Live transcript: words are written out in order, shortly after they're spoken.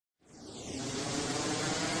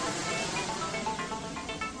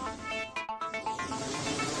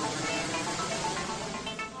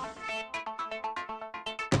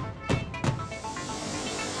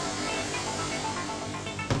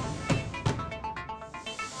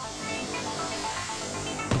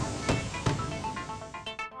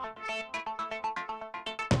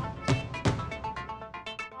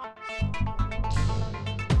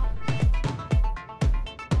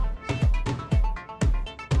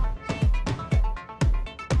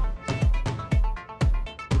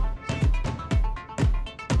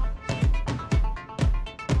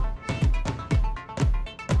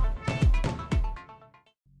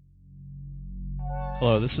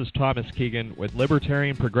Hello, this is Thomas Keegan with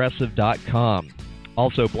LibertarianProgressive.com.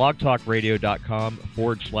 Also,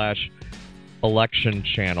 blogtalkradio.com/election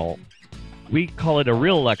channel. We call it a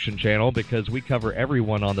real election channel because we cover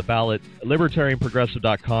everyone on the ballot.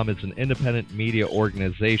 LibertarianProgressive.com is an independent media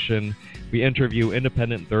organization. We interview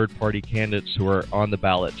independent third-party candidates who are on the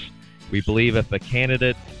ballot. We believe if a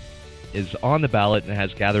candidate is on the ballot and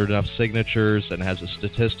has gathered enough signatures and has a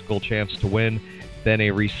statistical chance to win, then a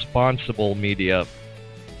responsible media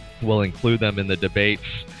will include them in the debates,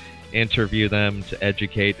 interview them to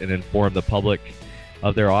educate and inform the public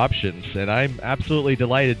of their options. And I'm absolutely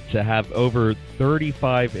delighted to have over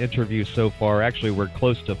 35 interviews so far. Actually, we're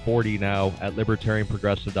close to 40 now at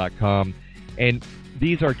libertarianprogressive.com. And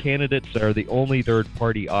these are candidates that are the only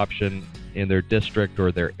third-party option in their district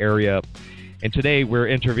or their area. And today we're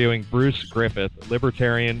interviewing Bruce Griffith,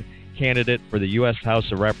 Libertarian candidate for the U.S.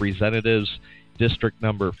 House of Representatives, District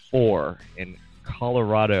Number 4 in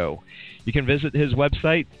Colorado. You can visit his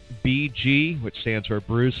website, BG, which stands for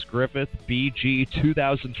Bruce Griffith,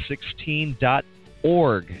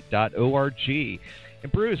 bg2016.org.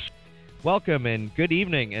 And Bruce, welcome and good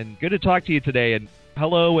evening, and good to talk to you today. And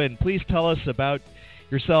hello, and please tell us about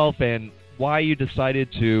yourself and why you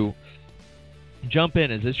decided to jump in.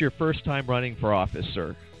 Is this your first time running for office,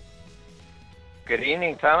 sir? Good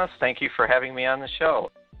evening, Thomas. Thank you for having me on the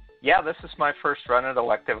show. Yeah, this is my first run at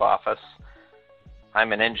elective office.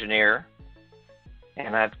 I'm an engineer,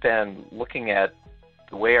 and I've been looking at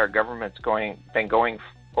the way our government's been going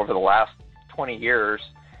over the last 20 years.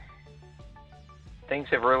 Things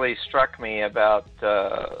have really struck me about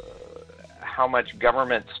how much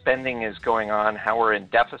government spending is going on, how we're in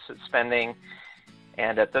deficit spending,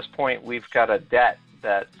 and at this point we've got a debt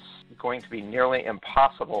that's going to be nearly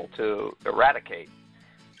impossible to eradicate.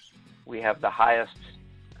 We have the highest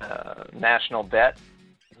national debt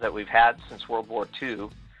that we've had since World War II.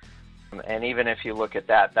 And even if you look at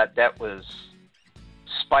that debt was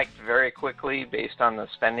spiked very quickly based on the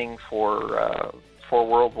spending for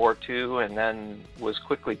World War II, and then was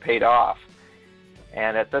quickly paid off.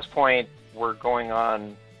 And at this point, we're going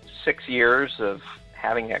on 6 years of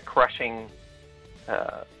having a crushing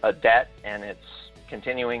a debt, and it's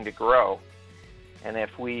continuing to grow. And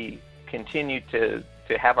if we continue to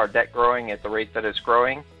have our debt growing at the rate that it's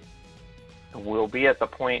growing, we'll be at the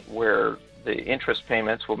point where the interest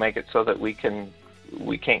payments will make it so that we can't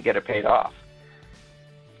get it paid off.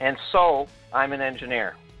 And so I'm an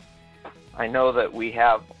engineer. I know that we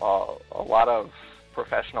have a lot of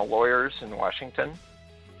professional lawyers in Washington.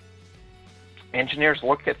 Engineers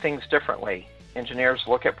look at things differently. Engineers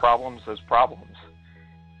look at problems as problems.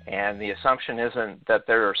 And the assumption isn't that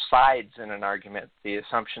there are sides in an argument. The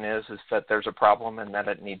assumption is that there's a problem and that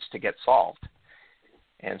it needs to get solved.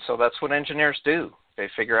 And so that's what engineers do. They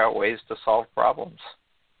figure out ways to solve problems.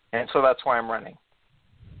 And so that's why I'm running.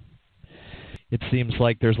 It seems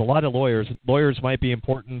like there's a lot of lawyers. Lawyers might be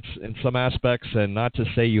important in some aspects, and not to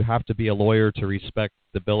say you have to be a lawyer to respect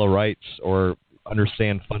the Bill of Rights or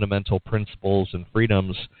understand fundamental principles and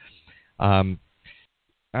freedoms.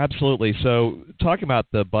 Absolutely. So talking about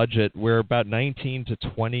the budget, we're about $19 to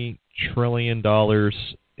 $20 trillion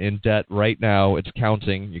in debt right now. It's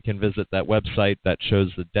counting. You can visit that website that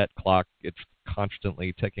shows the debt clock. It's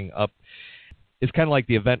constantly ticking up. It's kind of like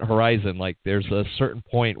the event horizon. Like there's a certain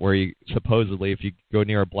point where you supposedly, if you go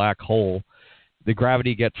near a black hole, the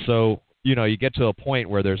gravity gets so, you get to a point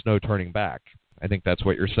where there's no turning back. I think that's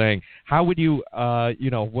what you're saying. How would you, where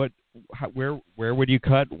would you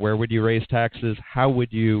cut? Where would you raise taxes? How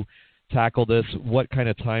would you tackle this? What kind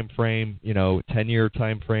of time frame? 10-year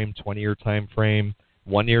time frame, 20-year time frame,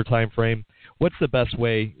 1-year time frame? What's the best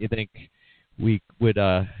way you think we would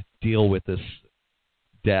deal with this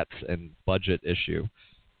debt and budget issue?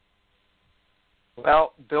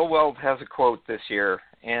 Well, Bill Weld has a quote this year,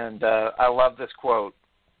 and I love this quote.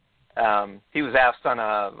 He was asked on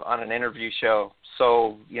an interview show,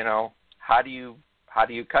 so how do you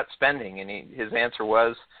cut spending? And his answer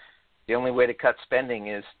was, the only way to cut spending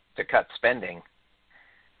is to cut spending.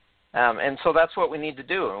 And so that's what we need to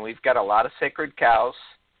do. And we've got a lot of sacred cows.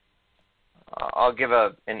 I'll give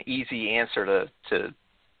an easy answer to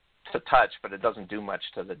touch, but it doesn't do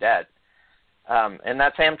much to the debt. And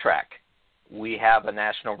that's Amtrak. We have a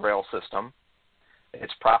national rail system.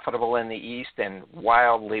 It's profitable in the east and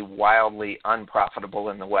wildly, wildly unprofitable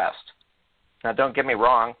in the west. Now, don't get me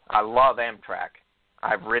wrong. I love Amtrak.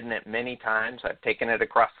 I've ridden it many times. I've taken it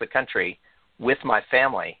across the country with my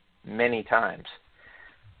family many times.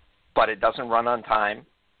 But it doesn't run on time.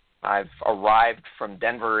 I've arrived from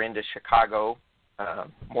Denver into Chicago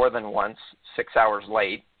more than once, 6 hours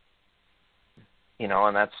late.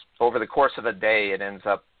 and that's over the course of a day, it ends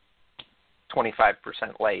up 25%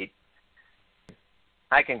 late.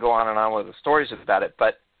 I can go on and on with the stories about it,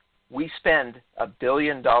 but we spend $1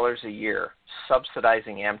 billion a year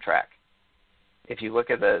subsidizing Amtrak. If you look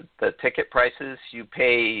at the ticket prices, you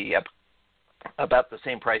pay about the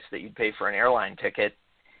same price that you'd pay for an airline ticket,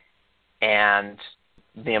 and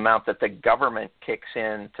the amount that the government kicks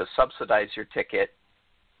in to subsidize your ticket,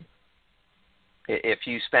 if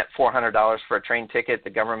you spent $400 for a train ticket, the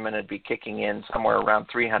government would be kicking in somewhere around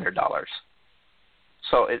 $300.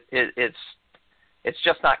 So it's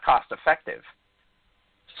just not cost effective.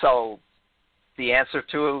 So the answer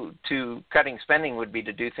to cutting spending would be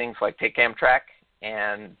to do things like take Amtrak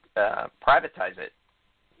and privatize it,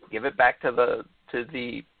 give it back to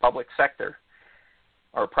the public sector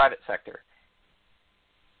or private sector.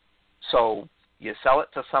 So you sell it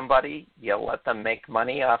to somebody, you let them make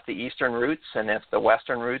money off the eastern routes, and if the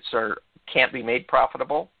western routes can't be made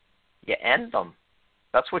profitable, you end them.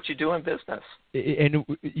 That's what you do in business. And,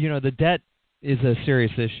 the debt is a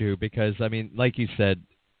serious issue because, like you said,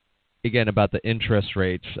 again, about the interest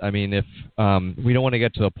rates, if we don't want to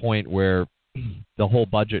get to a point where the whole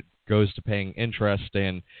budget goes to paying interest,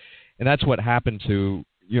 and that's what happened to,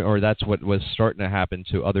 or that's what was starting to happen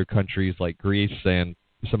to other countries like Greece and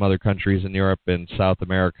some other countries in Europe and South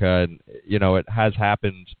America, and it has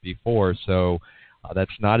happened before, so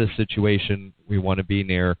that's not a situation we want to be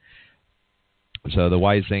near. So the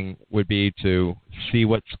wise thing would be to see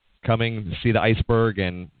what's coming, see the iceberg,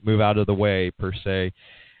 and move out of the way, per se.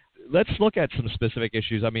 Let's look at some specific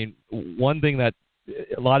issues. One thing that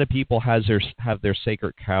a lot of people have their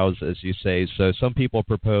sacred cows, as you say. So some people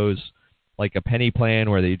propose like a penny plan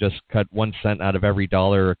where they just cut 1 cent out of every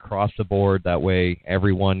dollar across the board. That way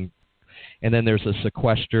everyone, and then there's a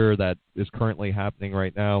sequester that is currently happening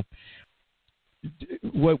right now.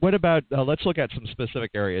 What about, let's look at some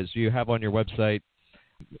specific areas. You have on your website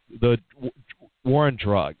the war on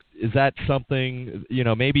drugs. Is that something,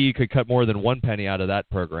 maybe you could cut more than 1 penny out of that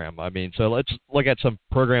program? So let's look at some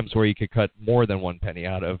programs where you could cut more than 1 penny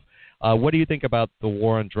out of. What do you think about the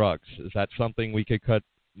war on drugs? Is that something we could cut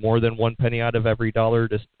more than 1 penny out of every dollar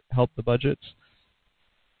to help the budgets?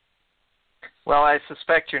 Well, I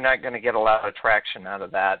suspect you're not going to get a lot of traction out of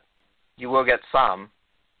that. You will get some,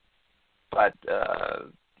 but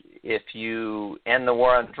if you end the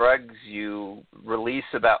war on drugs, you release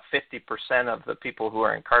about 50% of the people who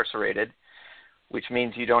are incarcerated, which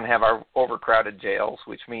means you don't have our overcrowded jails,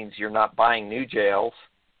 which means you're not buying new jails.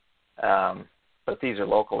 But these are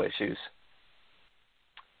local issues.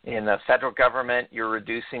 In the federal government, you're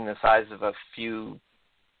reducing the size of a few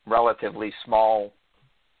relatively small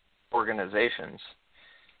organizations.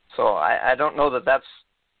 So I don't know that that's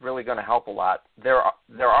really going to help a lot. There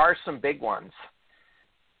are some big ones.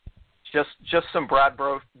 Just some broad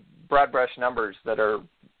brush numbers that are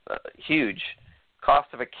huge. Cost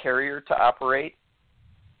of a carrier to operate,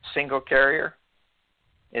 single carrier,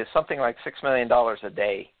 is something like $6 million a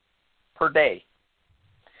day, per day.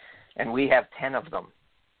 And we have 10 of them.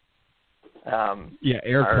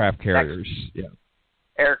 Aircraft carriers.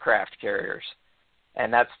 Aircraft carriers.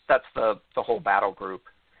 And that's the whole battle group.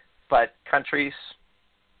 But countries,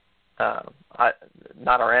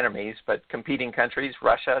 not our enemies, but competing countries,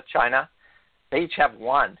 Russia, China, they each have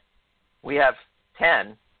 1. We have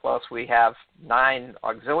 10, plus we have 9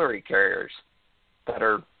 auxiliary carriers that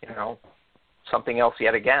are, something else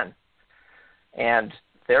yet again. And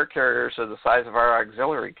their carriers are the size of our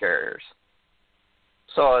auxiliary carriers.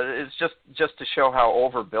 So it's just to show how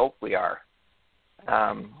overbuilt we are.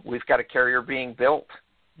 We've got a carrier being built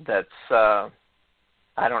that's,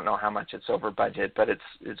 I don't know how much it's over budget, but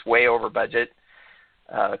it's way over budget.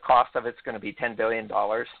 The cost of it's going to be $10 billion.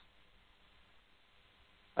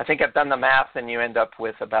 I think I've done the math, and you end up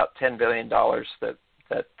with about $10 billion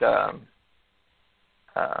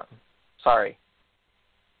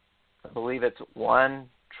I believe it's $1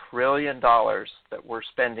 trillion that we're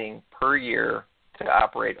spending per year to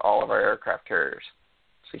operate all of our aircraft carriers.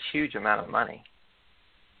 It's a huge amount of money.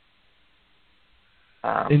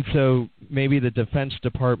 And so maybe the Defense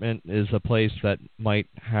Department is a place that might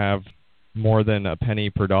have more than a penny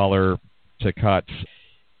per dollar to cut.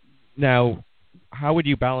 Now, how would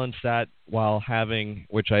you balance that while having,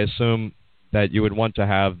 which I assume that you would want to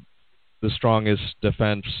have, the strongest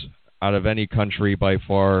defense out of any country by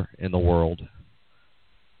far in the world?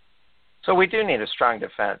 So we do need a strong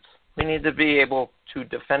defense. We need to be able to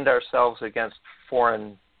defend ourselves against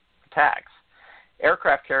foreign attacks.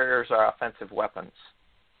 Aircraft carriers are offensive weapons.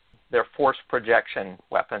 They're force projection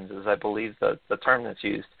weapons, is I believe the term that's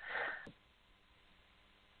used.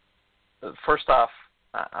 First off,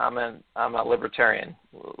 I'm a libertarian.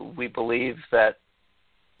 We believe that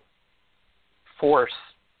force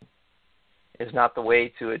is not the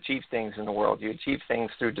way to achieve things in the world. You achieve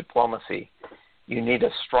things through diplomacy. You need a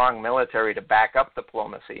strong military to back up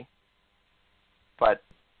diplomacy, but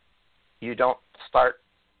you don't start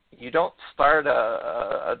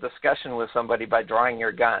a discussion with somebody by drawing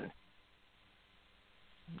your gun.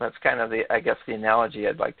 That's kind of the analogy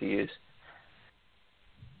I'd like to use.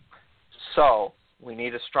 So we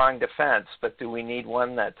need a strong defense, but do we need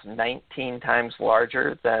one that's 19 times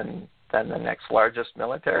larger than the next largest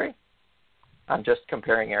military? I'm just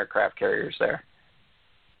comparing aircraft carriers there.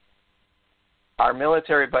 Our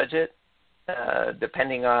military budget,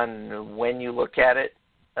 depending on when you look at it,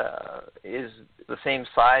 is the same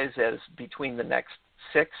size as between the next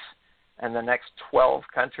 6 and the next 12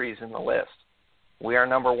 countries in the list. We are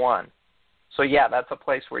number 1. So yeah, that's a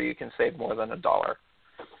place where you can save more than $1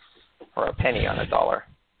 or a penny on $1.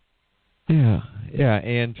 Yeah,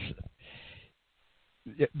 and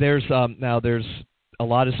there's there's a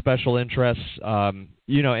lot of special interests, and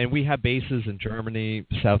we have bases in Germany,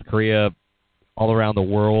 South Korea, all around the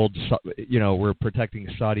world. So, we're protecting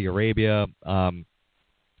Saudi Arabia.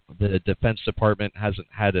 The Defense Department hasn't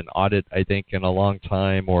had an audit, I think, in a long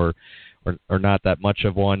time, or not that much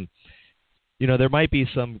of one. There might be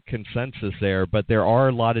some consensus there, but there are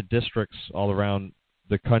a lot of districts all around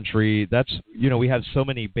the country. That's, we have so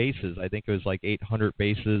many bases. I think it was like 800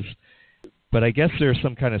 bases. But I guess there's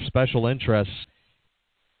some kind of special interests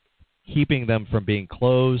keeping them from being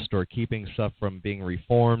closed or keeping stuff from being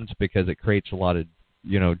reformed because it creates a lot of,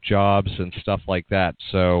 jobs and stuff like that.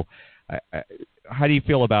 So how do you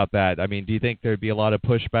feel about that? I mean, do you think there'd be a lot of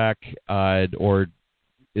pushback, or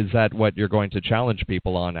is that what you're going to challenge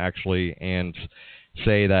people on, actually, and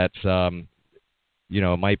say that,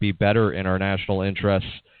 it might be better in our national interests?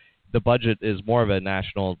 The budget is more of a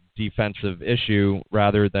national defensive issue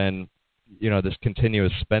rather than, this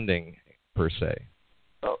continuous spending per se.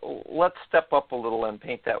 Let's step up a little and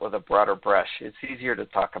paint that with a broader brush. It's easier to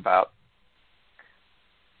talk about.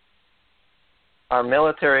 Our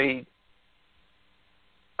military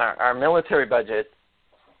budget,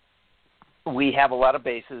 we have a lot of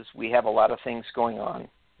bases. We have a lot of things going on.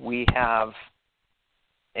 We have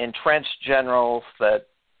entrenched generals that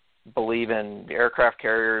believe in aircraft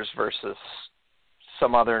carriers versus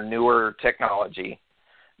some other newer technology,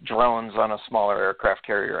 drones on a smaller aircraft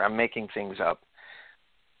carrier. I'm making things up.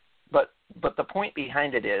 But the point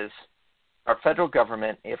behind it is our federal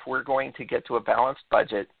government, if we're going to get to a balanced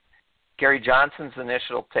budget, Gary Johnson's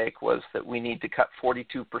initial take was that we need to cut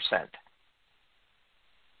 42%.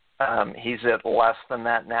 He's at less than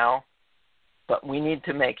that now, but we need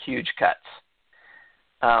to make huge cuts.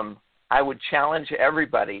 I would challenge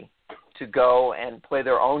everybody to go and play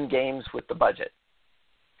their own games with the budget.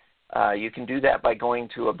 You can do that by going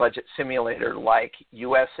to a budget simulator like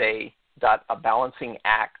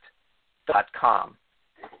usa.abalancingAct.com.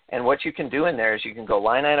 And what you can do in there is you can go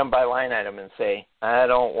line item by line item and say, I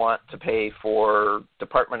don't want to pay for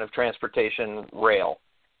Department of Transportation rail.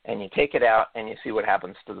 And you take it out and you see what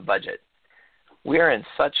happens to the budget. We are in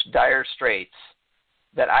such dire straits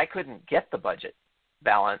that I couldn't get the budget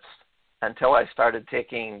balanced until I started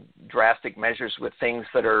taking drastic measures with things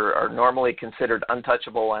that are normally considered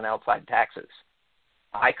untouchable and outside taxes.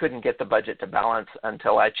 I couldn't get the budget to balance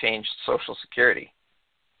until I changed Social Security.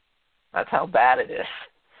 That's how bad it is.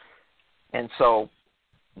 And so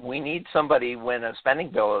we need somebody, when a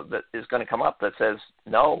spending bill that is going to come up, that says,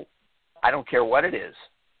 no, I don't care what it is.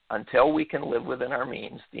 Until we can live within our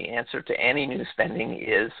means, the answer to any new spending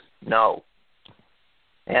is no.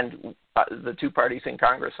 And the two parties in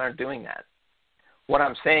Congress aren't doing that. What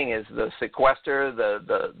I'm saying is the sequester,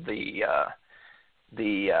 the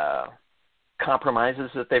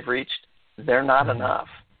compromises that they've reached, they're not enough.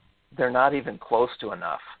 They're not even close to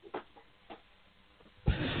enough.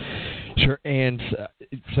 Sure, and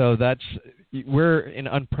so we're in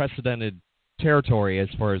unprecedented territory as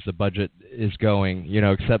far as the budget is going,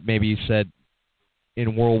 except maybe you said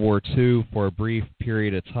in World War II for a brief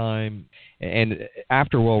period of time, and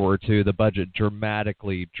after World War II, the budget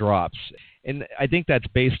dramatically drops. And I think that's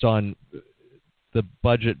based on the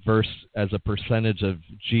budget versus as a percentage of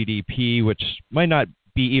GDP, which might not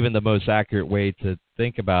be even the most accurate way to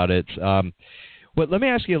think about it. But let me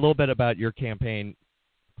ask you a little bit about your campaign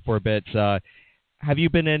for a bit. Have you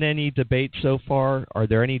been in any debates so far? Are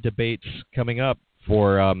there any debates coming up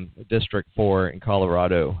for District 4 in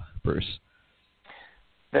Colorado, Bruce?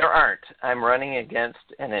 There aren't. I'm running against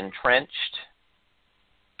an entrenched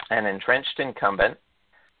incumbent.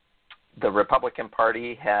 The Republican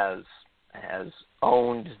Party has has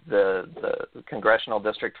owned the Congressional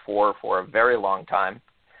District 4 for a very long time.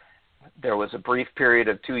 There was a brief period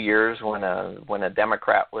of 2 years when a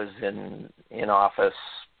Democrat was in office,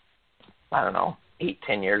 I don't know,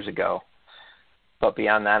 8-10 years ago. But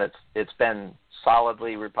beyond that, it's been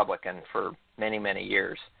solidly Republican for many, many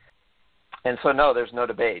years. And so, no, there's no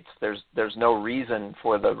debates. There's no reason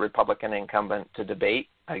for the Republican incumbent to debate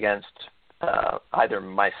against either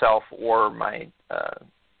myself or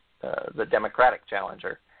the Democratic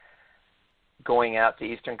challenger. Going out to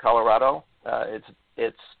eastern Colorado,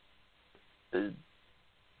 it's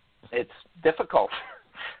difficult.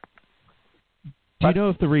 Do you know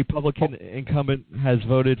if the Republican incumbent has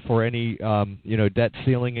voted for any, debt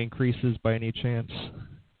ceiling increases by any chance?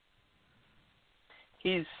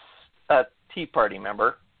 He's a Tea Party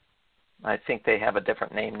member. I think they have a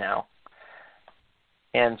different name now.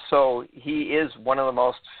 And so he is one of the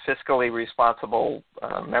most fiscally responsible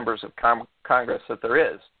members of Congress that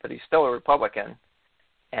there is, but he's still a Republican,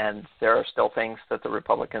 and there are still things that the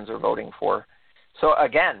Republicans are voting for. So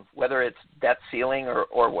again, whether it's debt ceiling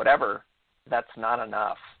or whatever, that's not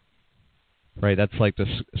enough. Right, that's like the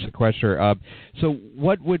sequester. So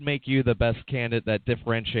what would make you the best candidate that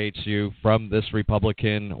differentiates you from this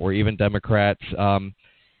Republican or even Democrats? I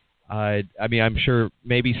mean, I'm sure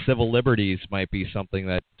maybe civil liberties might be something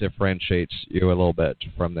that differentiates you a little bit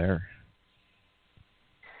from there.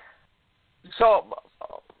 So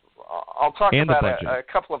I'll talk about a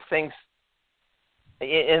couple of things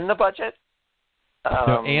in the budget.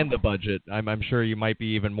 No, and the budget. I'm sure you might be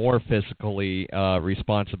even more fiscally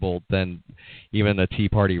responsible than even a Tea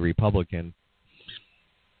Party Republican.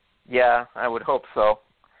 Yeah, I would hope so.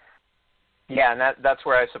 Yeah, and that's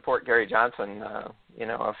where I support Gary Johnson.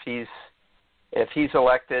 If he's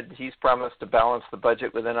elected, he's promised to balance the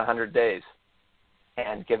budget within 100 days.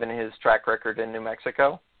 And given his track record in New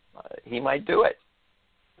Mexico, he might do it.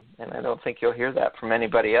 And I don't think you'll hear that from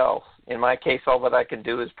anybody else. In my case, all that I can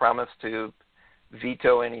do is promise to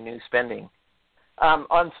veto any new spending.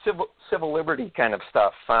 On civil liberty kind of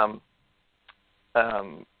stuff, I'm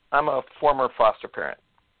a former foster parent.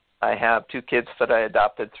 I have 2 kids that I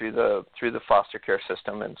adopted through the foster care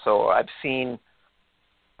system, and so I've seen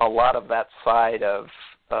a lot of that side of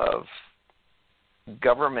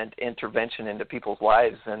government intervention into people's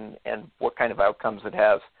lives and what kind of outcomes it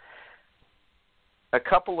has. A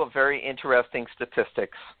couple of very interesting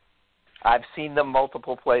statistics. I've seen them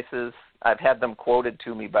multiple places. I've had them quoted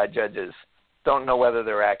to me by judges. Don't know whether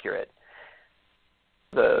they're accurate.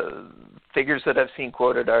 The figures that I've seen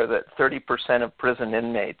quoted are that 30% of prison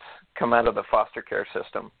inmates come out of the foster care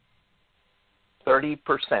system. 30%.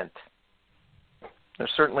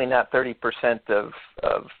 There's certainly not 30% of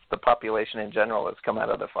the population in general that's come out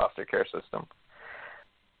of the foster care system.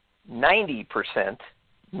 90%,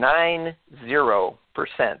 90%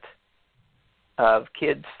 of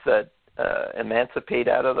kids that emancipate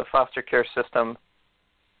out of the foster care system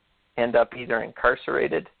end up either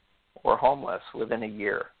incarcerated or homeless within a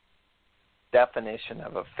year. Definition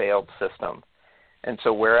of a failed system. And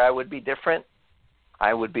so where I would be different,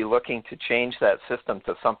 I would be looking to change that system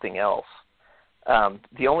to something else.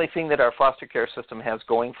 The only thing that our foster care system has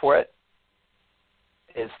going for it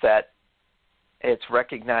is that it's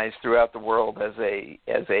recognized throughout the world as a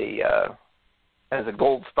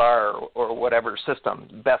gold star or whatever system,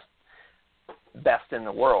 best in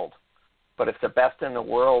the world. But if the best in the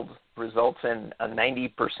world results in a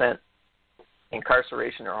 90%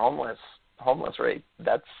 incarceration or homeless rate,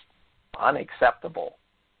 that's unacceptable.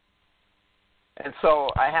 And so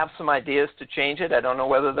I have some ideas to change it. I don't know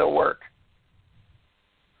whether they'll work.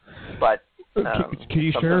 But can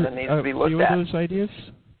you share a few of those ideas?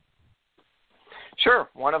 Sure.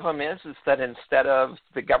 One of them is that instead of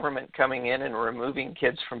the government coming in and removing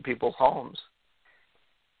kids from people's homes,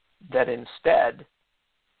 that instead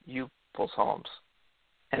you people's homes.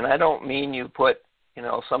 And I don't mean you put,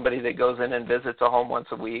 somebody that goes in and visits a home once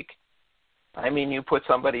a week. I mean you put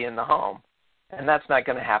somebody in the home. And that's not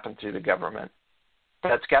going to happen through the government.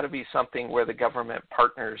 That's got to be something where the government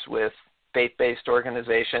partners with faith-based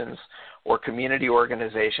organizations or community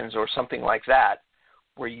organizations or something like that,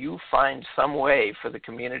 where you find some way for the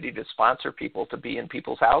community to sponsor people to be in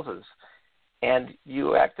people's houses. And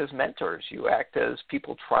you act as mentors. You act as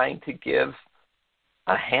people trying to give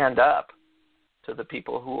a hand up to the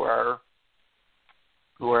people who are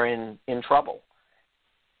in trouble.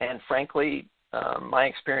 And frankly, my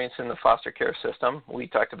experience in the foster care system, we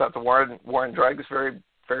talked about the war on drugs very,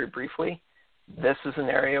 very briefly. This is an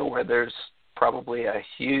area where there's probably a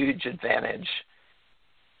huge advantage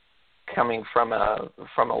coming from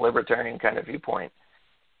a libertarian kind of viewpoint.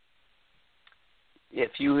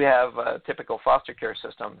 if you have a typical foster care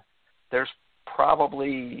system, there's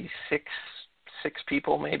probably six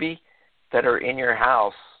people maybe that are in your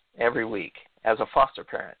house every week as a foster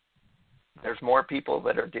parent. There's more people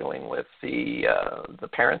that are dealing with the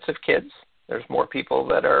parents of kids. There's more people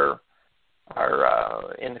that are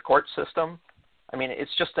in the court system. I mean,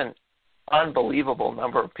 it's just an unbelievable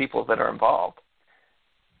number of people that are involved.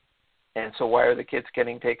 And so why are the kids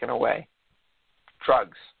getting taken away?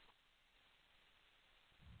 Drugs.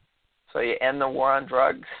 So you end the war on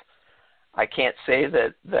drugs. I can't say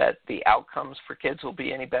that the outcomes for kids will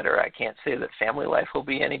be any better. I can't say that family life will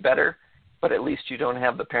be any better, but at least you don't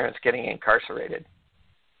have the parents getting incarcerated.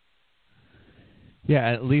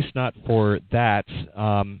 Yeah, at least not for that,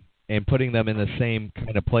 and putting them in the same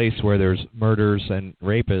kind of place where there's murders and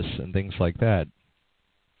rapists and things like that.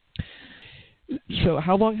 So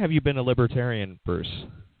how long have you been a libertarian, Bruce?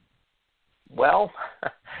 Well,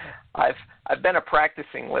 I've been a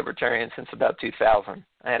practicing libertarian since about 2000.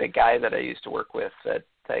 I had a guy that I used to work with that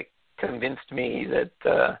convinced me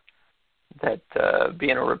that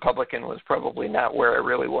being a Republican was probably not where I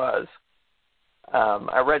really was.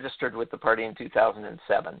 I registered with the party in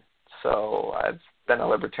 2007, so I've been a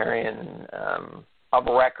libertarian of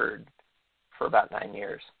record for about 9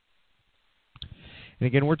 years. And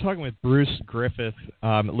again, we're talking with Bruce Griffith,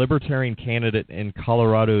 Libertarian candidate in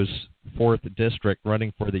Colorado's 4th District,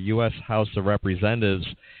 running for the U.S. House of Representatives.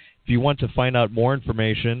 If you want to find out more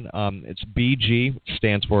information, it's BG,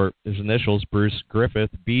 stands for his initials, Bruce Griffith,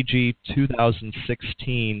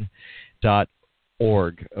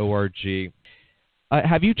 bg2016.org, O-R-G.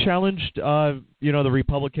 Have you challenged, the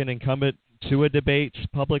Republican incumbent to a debate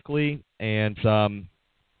publicly? And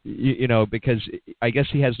because I guess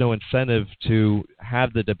he has no incentive to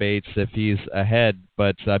have the debates if he's ahead.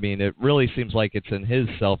 But, I mean, it really seems like it's in his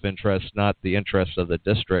self-interest, not the interest of the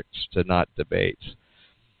districts, to not debate.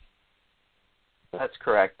 That's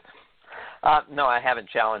correct. No, I haven't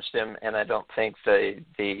challenged him, and I don't think the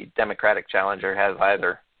Democratic challenger has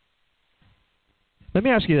either. Let me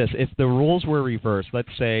ask you this. If the rules were reversed,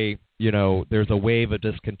 let's say, there's a wave of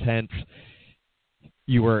discontent,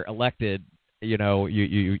 you were elected, you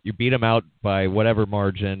beat him out by whatever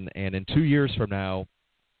margin, and in 2 years from now,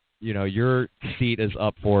 your seat is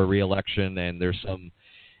up for re-election, and there's some,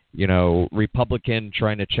 Republican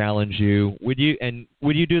trying to challenge you. Would you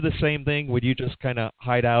do the same thing? Would you just kind of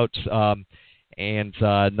hide out and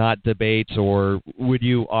not debate, or would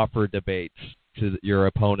you offer debates to your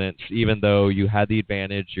opponents, even though you had the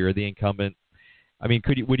advantage, you're the incumbent? I mean,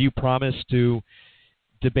 would you promise to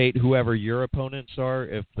debate whoever your opponents are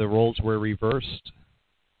if the roles were reversed?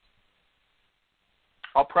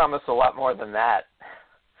 I'll promise a lot more than that.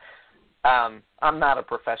 I'm not a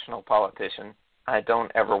professional politician. I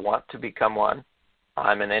don't ever want to become one.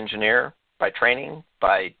 I'm an engineer by training,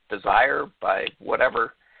 by desire, by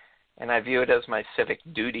whatever, and I view it as my civic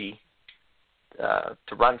duty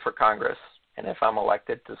to run for Congress, and if I'm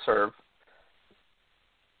elected, to serve.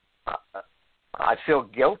 I feel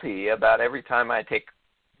guilty about anytime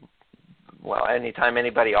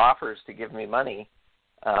anybody offers to give me money.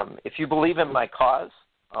 If you believe in my cause,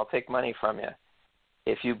 I'll take money from you.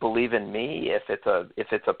 If you believe in me, if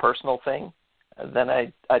it's a personal thing, then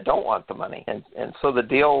I don't want the money. And so the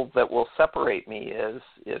deal that will separate me is,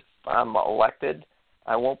 if I'm elected,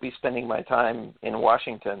 I won't be spending my time in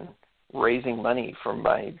Washington raising money for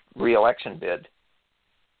my re-election bid.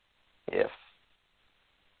 If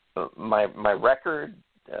my record,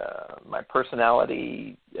 my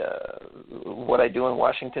personality, what I do in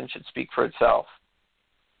Washington should speak for itself.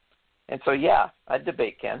 And so, yeah, I'd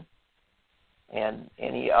debate Ken and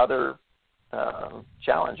any other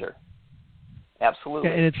challenger. Absolutely.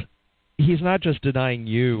 Yeah, and he's not just denying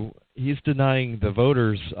you, he's denying the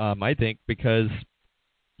voters, I think, because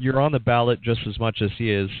you're on the ballot just as much as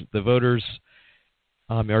he is. The voters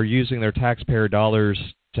are using their taxpayer dollars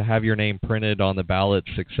to have your name printed on the ballots,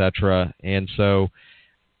 etc. And so,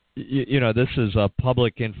 this is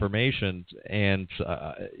public information, and,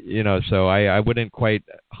 so I wouldn't quite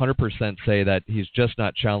 100% say that he's just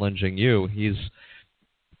not challenging you. He's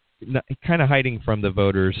kind of hiding from the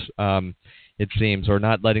voters, it seems, or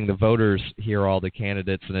not letting the voters hear all the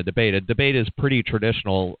candidates in a debate. A debate is pretty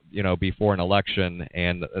traditional, before an election,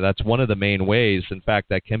 and that's one of the main ways. In fact,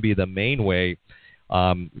 that can be the main way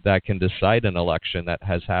that can decide an election. That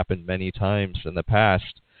has happened many times in the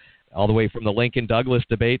past, all the way from the Lincoln-Douglas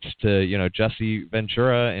debates to, Jesse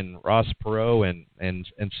Ventura and Ross Perot and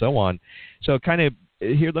so on. So kind of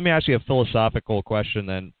here, let me ask you a philosophical question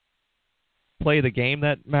then. Play the game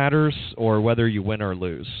that matters, or whether you win or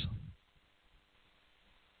lose?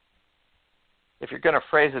 if you're going to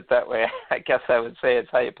phrase it that way, I guess I would say it's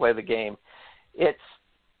how you play the game. It's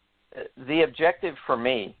the objective for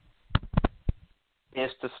me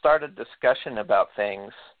is to start a discussion about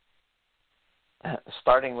things,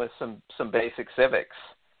 starting with some basic civics,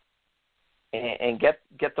 and get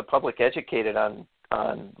the public educated on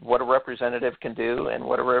what a representative can do and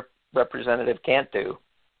what a representative can't do,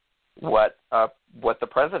 what the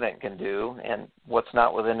president can do and what's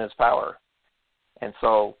not within his power. And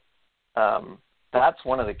so that's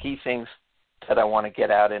one of the key things that I want to get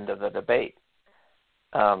out into the debate.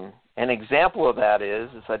 An example of that is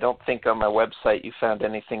I don't think on my website you found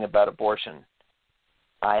anything about abortion.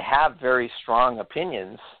 I have very strong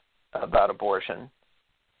opinions about abortion,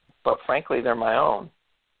 but frankly, they're my own.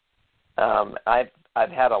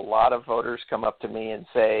 I've had a lot of voters come up to me and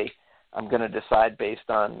say, I'm going to decide based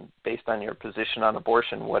on your position on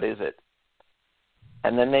abortion, what is it?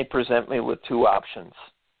 And then they present me with two options.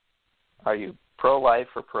 Are you pro-life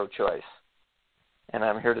or pro-choice? And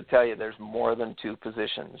I'm here to tell you there's more than two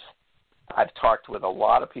positions. I've talked with a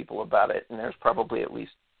lot of people about it, and there's probably at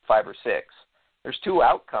least 5 or 6. There's two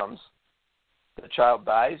outcomes. The child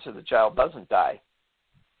dies or the child doesn't die.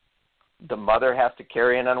 The mother has to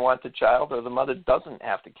carry an unwanted child, or the mother doesn't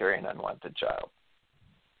have to carry an unwanted child.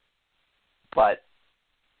 But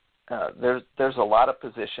there's a lot of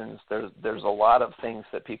positions. There's a lot of things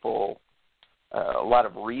that people, a lot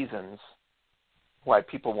of reasons why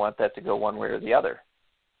people want that to go one way or the other.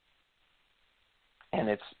 And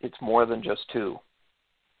it's more than just two.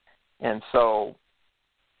 And so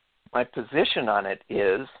my position on it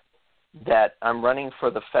is that I'm running for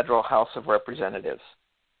the Federal House of Representatives.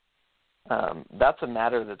 That's a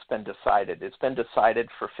matter that's been decided. It's been decided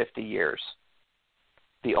for 50 years.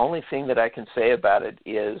 The only thing that I can say about it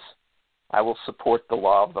is I will support the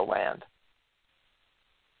law of the land.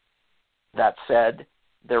 That said,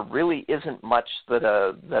 there really isn't much that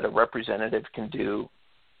a representative can do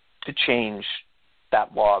to change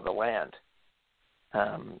that law of the land.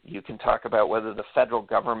 You can talk about whether the federal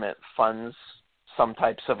government funds some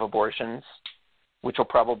types of abortions, which will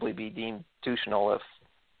probably be deemed constitutional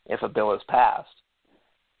if a bill is passed.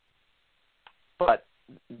 But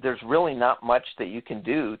there's really not much that you can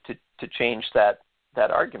do to change that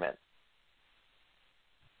argument.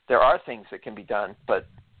 There are things that can be done, but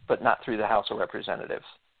not through the House of Representatives.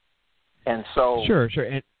 And so Sure.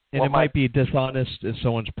 And it might be dishonest if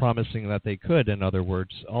someone's promising that they could, in other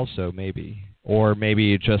words, also maybe. Or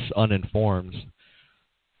maybe just uninformed.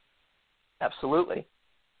 Absolutely.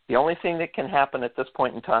 The only thing that can happen at this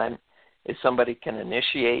point in time is somebody can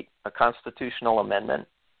initiate a constitutional amendment,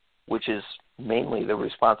 which is mainly the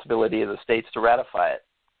responsibility of the states to ratify it.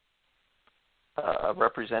 A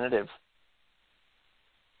representative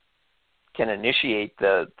can initiate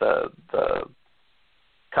the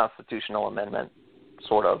constitutional amendment,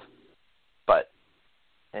 sort of, but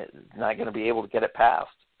it's not going to be able to get it passed.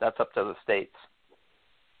 That's up to the states.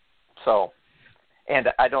 So, and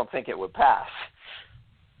I don't think it would pass.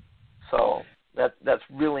 So that's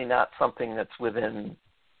really not something that's within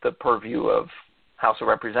the purview of House of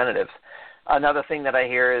Representatives. Another thing that I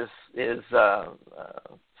hear is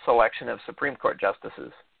selection of Supreme Court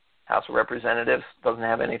justices. House of Representatives doesn't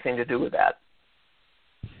have anything to do with that.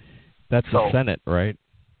 That's the Senate, right?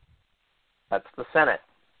 That's the Senate.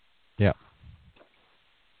 Yeah.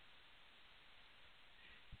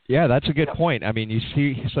 Yeah, that's a good point. I mean, you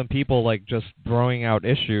see some people like just throwing out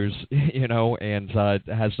issues, and it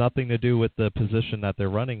has nothing to do with the position that they're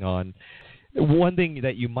running on. One thing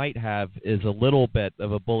that you might have is a little bit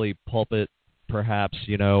of a bully pulpit, perhaps,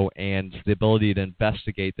 and the ability to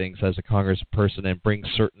investigate things as a congressperson and bring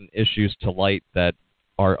certain issues to light that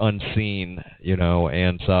are unseen,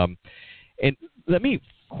 and let me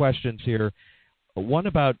questions here. One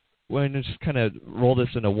about, when I just kind of roll this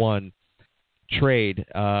into one, trade.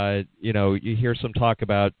 You hear some talk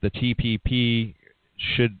about the TPP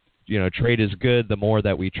should, trade is good. The more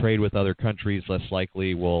that we trade with other countries, less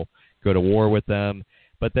likely we'll go to war with them.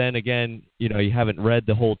 But then again, you haven't read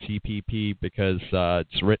the whole TPP because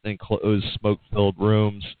it's written in closed, smoke-filled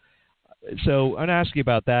rooms. So I'm asking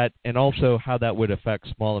about that, and also how that would affect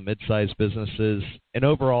small and mid-sized businesses, and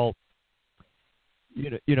overall,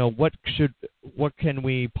 what can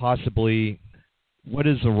we possibly, what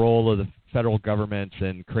is the role of the federal government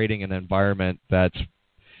in creating an environment that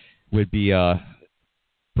would be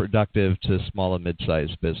productive to small and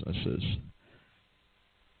mid-sized businesses?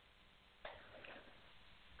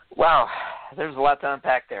 Wow, there's a lot to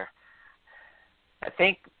unpack there. I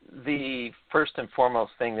think the first and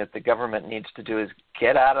foremost thing that the government needs to do is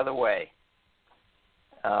get out of the way.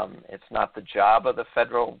 It's not the job of the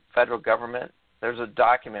federal government there's a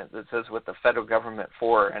document that says what the federal government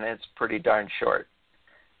for, and it's pretty darn short.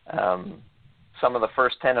 Some of the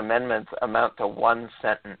first 10 amendments amount to one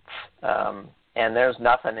sentence, and there's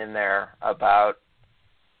nothing in there about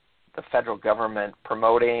the federal government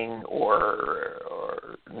promoting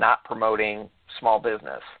or not promoting small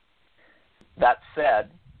business. That said,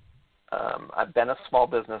 I've been a small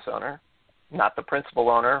business owner, not the principal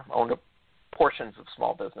owner, owned portions of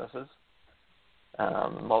small businesses.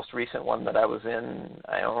 The most recent one that I was in,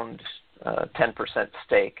 I owned a 10%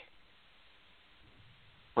 stake.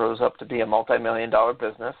 Rose up to be a multi-million-dollar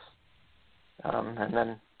business, and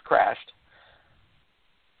then crashed.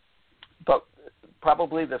 But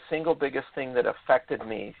probably the single biggest thing that affected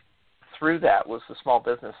me through that was the Small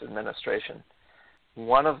Business Administration.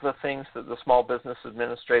 One of the things that the Small Business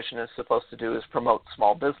Administration is supposed to do is promote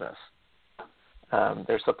small business.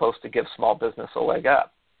 They're supposed to give small business a leg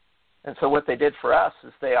up. And so what they did for us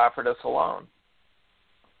is they offered us a loan.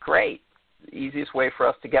 Great. The easiest way for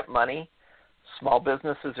us to get money. Small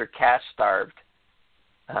businesses are cash-starved.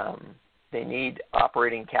 They need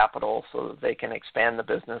operating capital so that they can expand the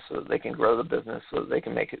business, so that they can grow the business, so that they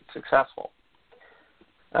can make it successful.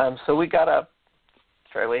 So we got a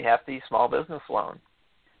fairly hefty small business loan.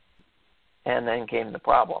 And then came the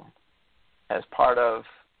problem. As part of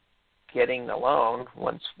getting the loan,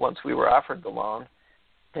 once we were offered the loan,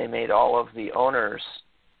 they made all of the owners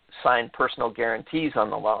sign personal guarantees on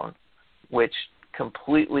the loan, which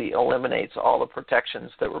completely eliminates all the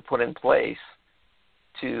protections that were put in place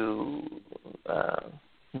to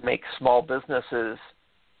make small businesses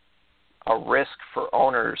a risk for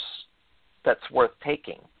owners that's worth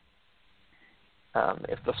taking.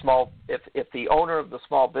 If the owner of the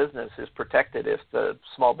small business is protected if the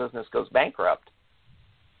small business goes bankrupt,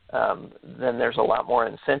 then there's a lot more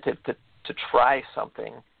incentive to try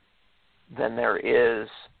something than there is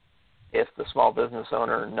if the small business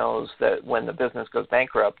owner knows that when the business goes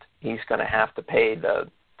bankrupt, he's going to have to pay the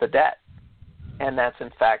debt. And that's, in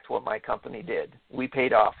fact, what my company did. We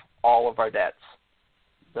paid off all of our debts.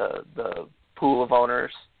 The pool of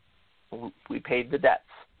owners, we paid the debts.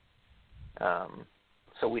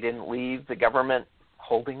 So we didn't leave the government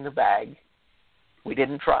holding the bag. We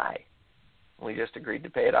didn't try. We just agreed to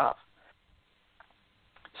pay it off.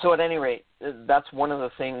 So at any rate, that's one of the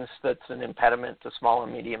things that's an impediment to small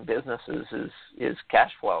and medium businesses is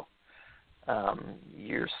cash flow.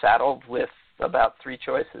 You're saddled with about three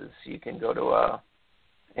choices. You can go to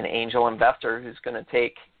an angel investor who's going to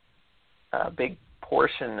take a big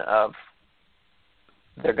portion of,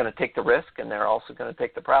 they're going to take the risk and they're also going to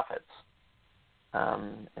take the profits.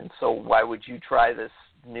 And so why would you try this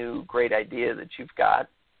new great idea that you've got,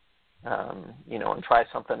 and try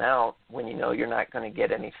something out when you know you're not going to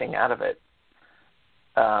get anything out of it?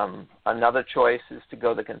 Another choice is to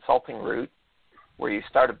go the consulting route, where you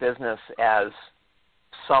start a business as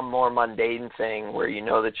some more mundane thing where you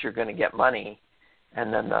know that you're going to get money,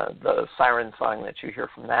 and then the siren song that you hear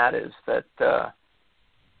from that is that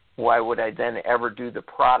why would I then ever do the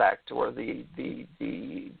product or the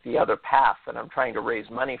other path that I'm trying to raise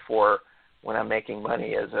money for when I'm making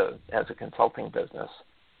money as a consulting business?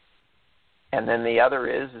 And then the other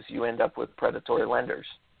is you end up with predatory lenders.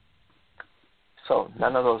 So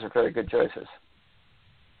none of those are very good choices.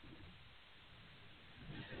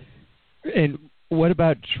 And what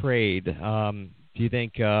about trade? Do you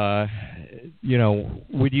think, how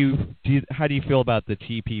do you feel about the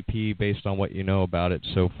TPP based on what you know about it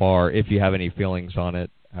so far, if you have any feelings on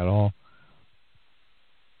it at all?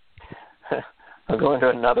 I'll go into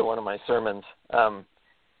another one of my sermons.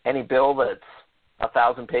 Any bill that's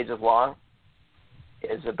 1,000 pages long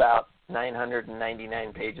is about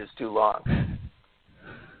 999 pages too long.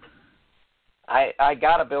 I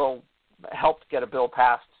helped get a bill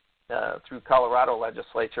passed through Colorado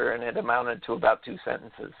legislature, and it amounted to about 2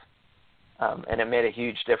 sentences. And it made a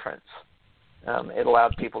huge difference. It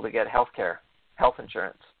allowed people to get health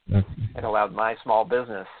insurance. It allowed my small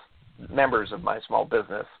business, members of my small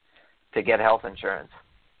business, to get health insurance.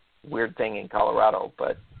 Weird thing in Colorado,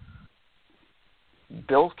 but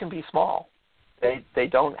bills can be small. They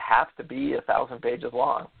don't have to be 1,000 pages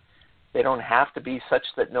long. They don't have to be such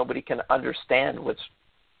that nobody can understand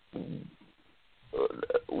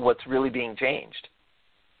what's really being changed.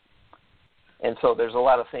 And so there's a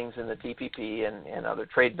lot of things in the TPP and other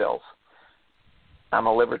trade bills. I'm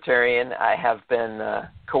a libertarian. I have been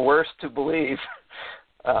coerced to believe,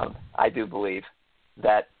 I do believe,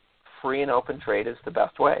 that free and open trade is the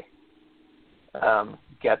best way.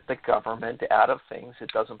 Get the government out of things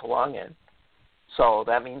it doesn't belong in. So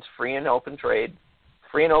that means free and open trade.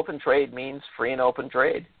 Free and open trade means free and open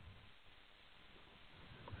trade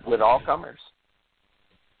with all comers.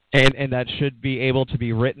 And that should be able to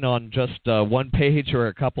be written on just one page or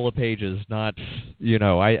a couple of pages, not,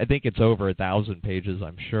 I think it's over 1,000 pages,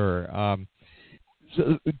 I'm sure.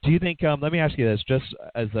 So do you think, let me ask you this, just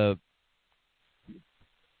as a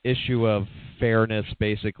issue of fairness,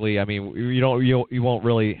 basically, I mean, you won't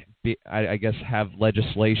really be, I guess, have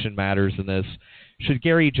legislation matters in this. Should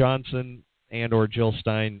Gary Johnson and or Jill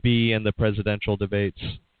Stein be in the presidential debates?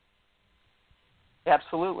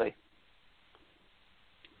 Absolutely.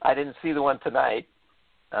 I didn't see the one tonight.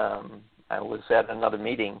 I was at another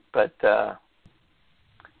meeting, but the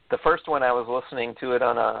first one I was listening to it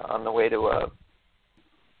on the way to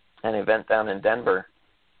an event down in Denver,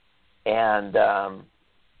 and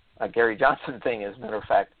a Gary Johnson thing, as a matter of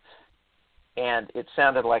fact, and it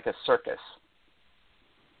sounded like a circus.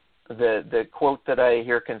 The quote that I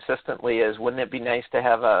hear consistently is, "Wouldn't it be nice to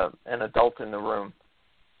have an adult in the room?"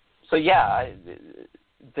 So yeah,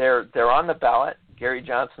 they're on the ballot. Gary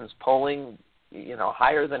Johnson's polling,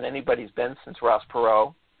 higher than anybody's been since Ross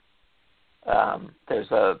Perot.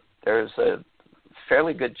 There's a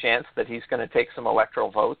fairly good chance that he's going to take some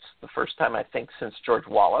electoral votes, the first time I think since George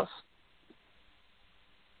Wallace.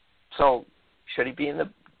 So should he be in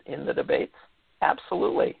the debates?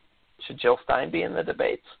 Absolutely. Should Jill Stein be in the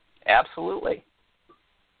debates? Absolutely.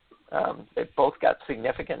 They've both got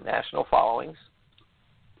significant national followings.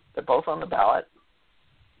 They're both on the ballot.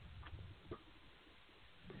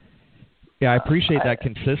 Yeah, I appreciate that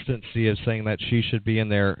consistency of saying that she should be in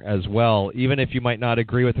there as well, even if you might not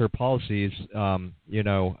agree with her policies, but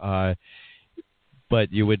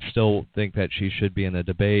you would still think that she should be in the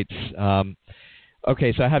debates.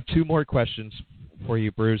 Okay, so I have two more questions for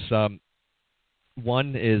you, Bruce.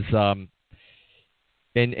 One is,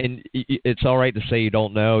 and it's all right to say you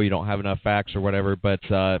don't know, you don't have enough facts or whatever, but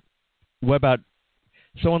what about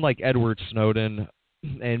someone like Edward Snowden,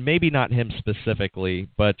 and maybe not him specifically,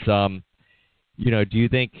 but do you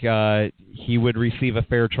think he would receive a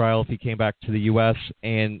fair trial if he came back to the U.S.?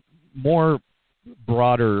 And more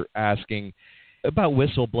broader asking about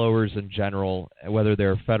whistleblowers in general, whether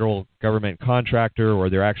they're a federal government contractor or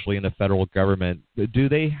they're actually in the federal government, do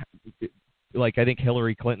they, like I think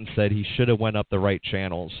Hillary Clinton said, he should have went up the right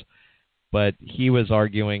channels, but he was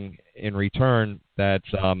arguing in return that,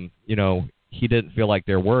 he didn't feel like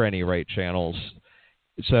there were any right channels.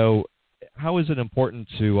 So how is it important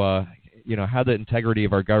to, have the integrity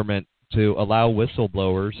of our government to allow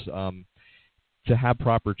whistleblowers to have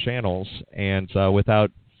proper channels and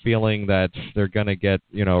without feeling that they're going to get,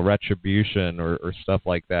 retribution or stuff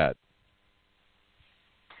like that?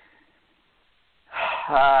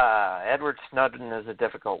 Edward Snowden is a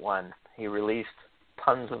difficult one. He released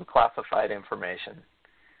tons of classified information.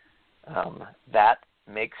 That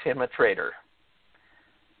makes him a traitor.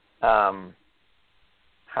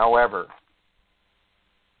 However,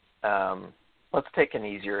 let's take an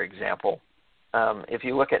easier example. If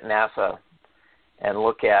you look at NASA and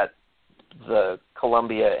look at the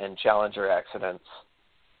Columbia and Challenger accidents,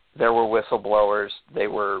 there were whistleblowers. They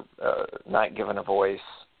were not given a voice.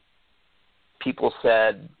 People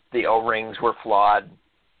said the O-rings were flawed,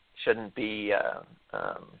 shouldn't be,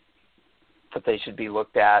 that they should be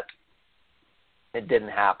looked at. It didn't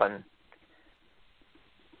happen.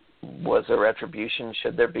 Was there retribution?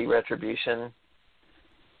 Should there be retribution?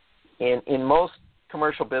 In most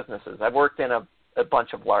commercial businesses, I've worked in a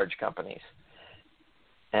bunch of large companies.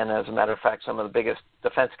 And as a matter of fact, some of the biggest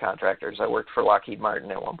defense contractors, I worked for Lockheed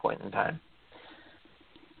Martin at one point in time.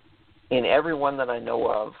 In every one that I know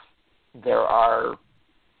of, there are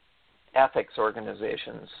ethics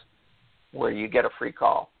organizations where you get a free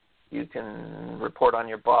call. You can report on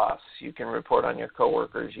your boss. You can report on your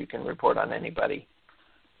coworkers. You can report on anybody.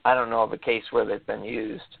 I don't know of a case where they've been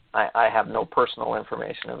used. I have no personal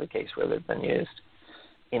information of a case where they've been used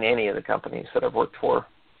in any of the companies that I've worked for.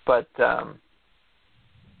 But,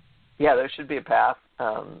 yeah, there should be a path.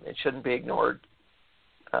 It shouldn't be ignored.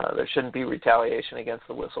 There shouldn't be retaliation against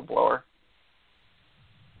the whistleblower.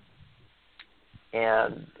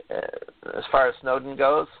 And as far as Snowden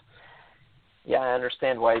goes, yeah, I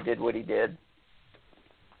understand why he did what he did.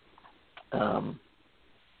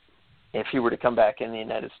 If he were to come back in the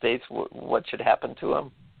United States, what should happen to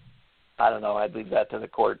him? I don't know. I'd leave that to the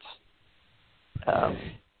courts.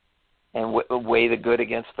 And weigh the good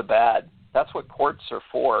against the bad. That's what courts are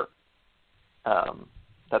for.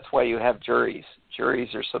 That's why you have juries.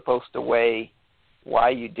 Juries are supposed to weigh why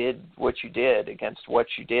you did what you did against what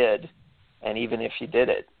you did, and even if you did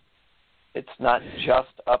it. It's not just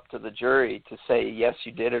up to the jury to say, yes,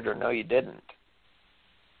 you did it, or no, you didn't.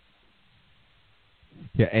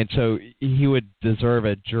 Yeah, and so he would deserve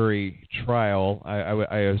a jury trial,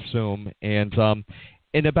 I assume. And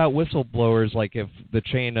And about whistleblowers, like if the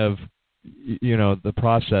chain of, the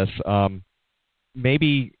process,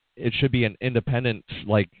 maybe it should be an independent,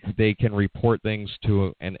 like they can report things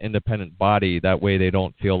to an independent body. That way they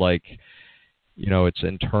don't feel like, it's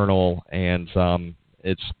internal and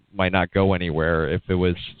it might not go anywhere. If it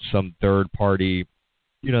was some third party,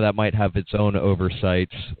 that might have its own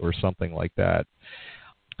oversights or something like that.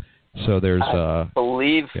 So there's... I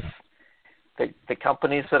believe the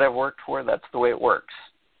companies that I've worked for, that's the way it works.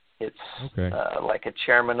 It's like a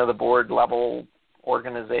chairman of the board level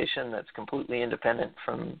organization that's completely independent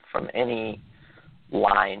from any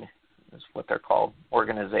line, is what they're called,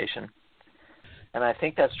 organization. And I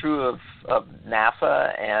think that's true of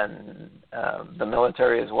NASA and the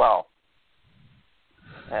military as well.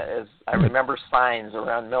 As I remember signs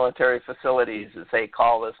around military facilities that say,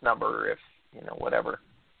 call this number if, whatever.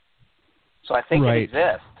 So I think it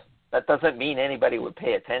exists. That doesn't mean anybody would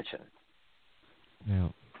pay attention. Yeah.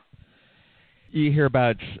 You hear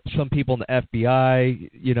about some people in the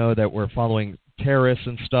FBI, that were following terrorists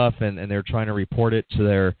and stuff, and they're trying to report it to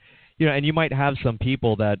their, and you might have some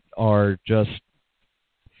people that are just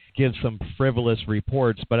give some frivolous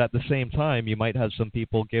reports, but at the same time, you might have some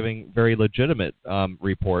people giving very legitimate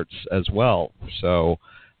reports as well. So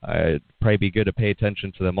it'd probably be good to pay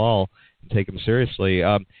attention to them all and take them seriously.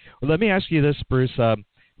 Well, let me ask you this, Bruce.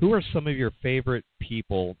 Who are some of your favorite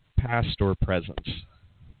people, past or present?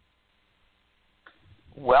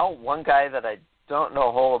 Well, one guy that I don't know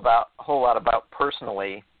a whole lot about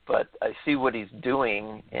personally, but I see what he's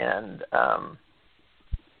doing, and I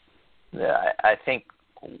think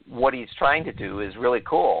what he's trying to do is really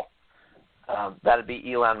cool. That'd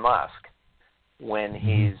be Elon Musk. When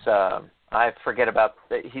he's, I forget about,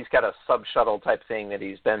 he's got a sub-shuttle type thing that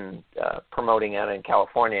he's been promoting out in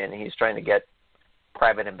California, and he's trying to get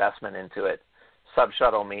private investment into it.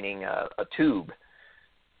 Sub-shuttle meaning a tube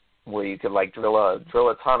where you could like drill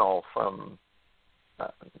a tunnel from,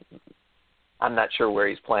 I'm not sure where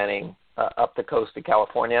he's planning, up the coast of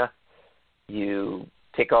California. You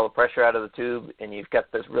take all the pressure out of the tube, and you've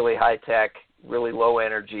got this really high-tech, really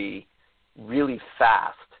low-energy, really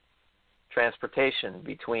fast transportation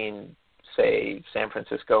between, say, San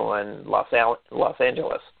Francisco and Los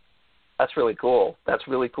Angeles. That's really cool. That's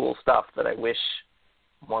really cool stuff that I wish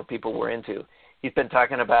more people were into. He's been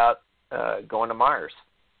talking about going to Mars.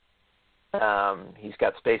 He's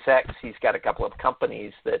got SpaceX. He's got a couple of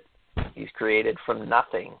companies that he's created from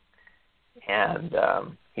nothing, and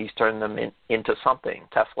he's turned them into something,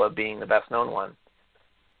 Tesla being the best-known one.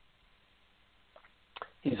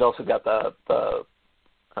 He's also got the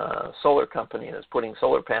solar company that's putting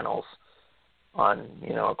solar panels on,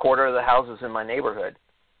 a quarter of the houses in my neighborhood.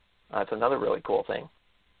 That's another really cool thing.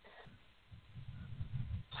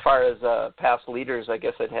 As far as past leaders, I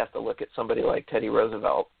guess I'd have to look at somebody like Teddy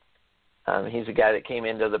Roosevelt. He's a guy that came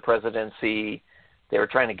into the presidency. They were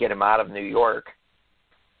trying to get him out of New York.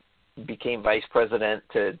 Became vice president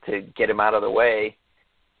to get him out of the way.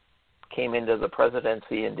 Came into the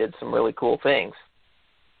presidency and did some really cool things.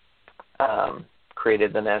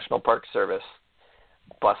 Created the National Park Service.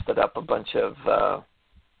 Busted up a bunch of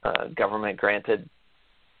government-granted,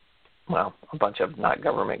 a bunch of not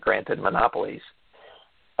government-granted monopolies.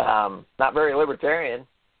 Not very libertarian,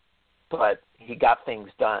 but he got things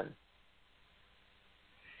done.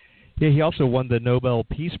 Yeah, he also won the Nobel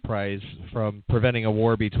Peace Prize from preventing a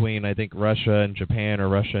war between, I think, Russia and Japan or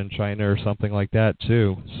Russia and China or something like that,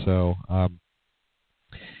 too. So,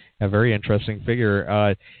 a very interesting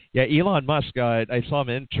figure. Elon Musk, I saw an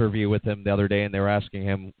interview with him the other day, and they were asking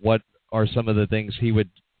him what are some of the things he would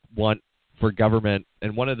want for government.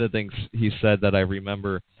 And one of the things he said that I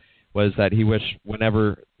remember was that he wished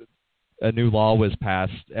whenever a new law was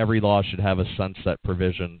passed, every law should have a sunset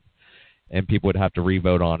provision, and people would have to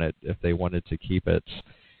re-vote on it if they wanted to keep it.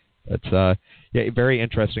 It's a very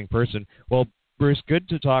interesting person. Well, Bruce, good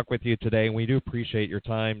to talk with you today, and we do appreciate your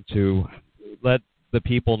time to let the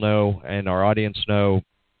people know and our audience know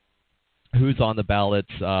who's on the ballots,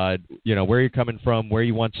 where you're coming from, where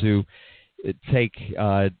you want to take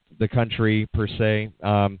the country per se.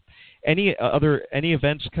 Any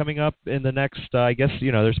events coming up in the next, I guess,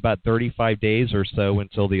 there's about 35 days or so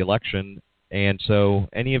until the election. And so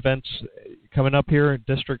any events coming up here in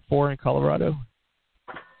District 4 in Colorado?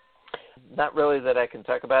 Not really that I can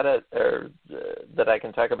talk about it, or that I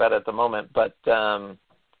can talk about at the moment, but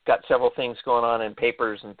got several things going on in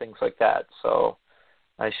papers and things like that. So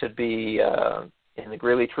I should be in the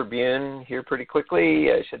Greeley Tribune here pretty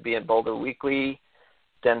quickly. I should be in Boulder Weekly.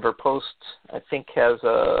 Denver Post, I think, has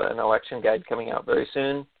an election guide coming out very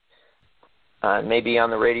soon. Maybe on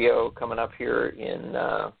the radio coming up here in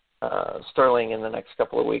Sterling in the next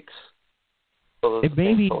couple of weeks. So it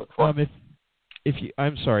may be, if you,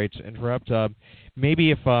 I'm sorry to interrupt.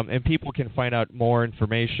 Maybe if and people can find out more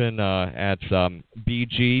information at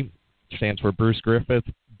BG, stands for Bruce Griffith,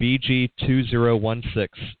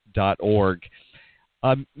 BG2016.org.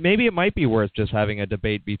 Maybe it might be worth just having a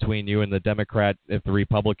debate between you and the Democrat. If the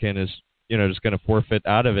Republican is, just going to forfeit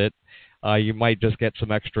out of it, you might just get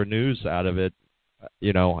some extra news out of it,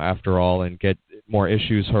 after all, and get more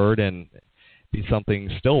issues heard and be something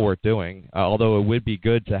still worth doing. Although it would be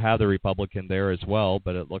good to have the Republican there as well,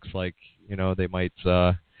 but it looks like, they might,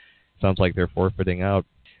 sounds like they're forfeiting out.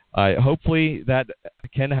 Hopefully that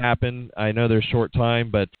can happen. I know there's short time,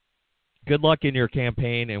 but good luck in your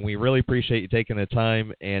campaign, and we really appreciate you taking the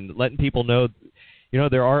time and letting people know,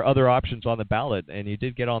 there are other options on the ballot, and you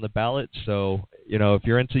did get on the ballot. So, if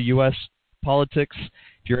you're into U.S. politics,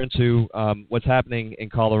 if you're into what's happening in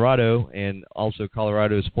Colorado and also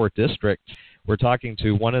Colorado's 4th District, we're talking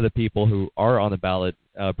to one of the people who are on the ballot,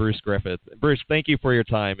 Bruce Griffith. Bruce, thank you for your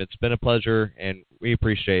time. It's been a pleasure, and we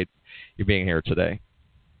appreciate you being here today.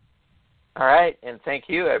 All right, and thank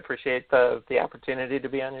you. I appreciate the opportunity to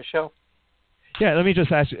be on your show. Yeah, let me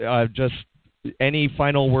just ask you, just any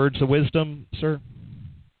final words of wisdom, sir?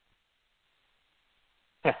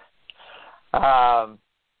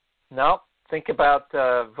 No. Think about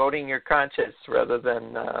voting your conscience rather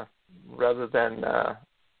than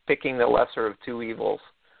picking the lesser of two evils,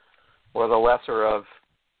 or the lesser of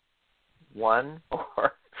one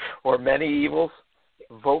or many evils.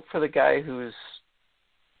 Vote for the guy who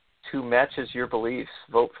matches your beliefs.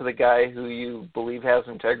 Vote for the guy who you believe has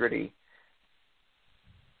integrity.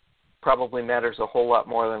 Probably matters a whole lot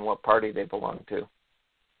more than what party they belong to.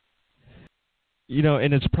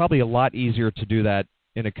 And it's probably a lot easier to do that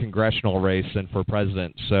in a congressional race than for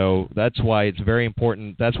president. So that's why it's very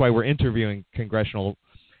important. That's why we're interviewing congressional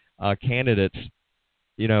candidates.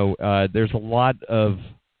 There's a lot of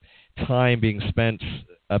time being spent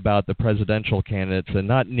about the presidential candidates and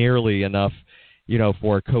not nearly enough,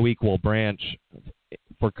 for a co-equal branch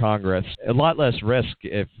for Congress. A lot less risk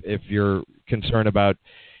if you're concerned about,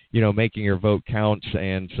 making your vote count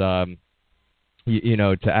and,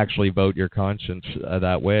 to actually vote your conscience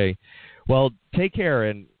that way. Well, take care,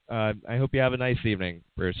 and I hope you have a nice evening,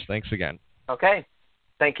 Bruce. Thanks again. Okay.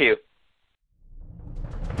 Thank you.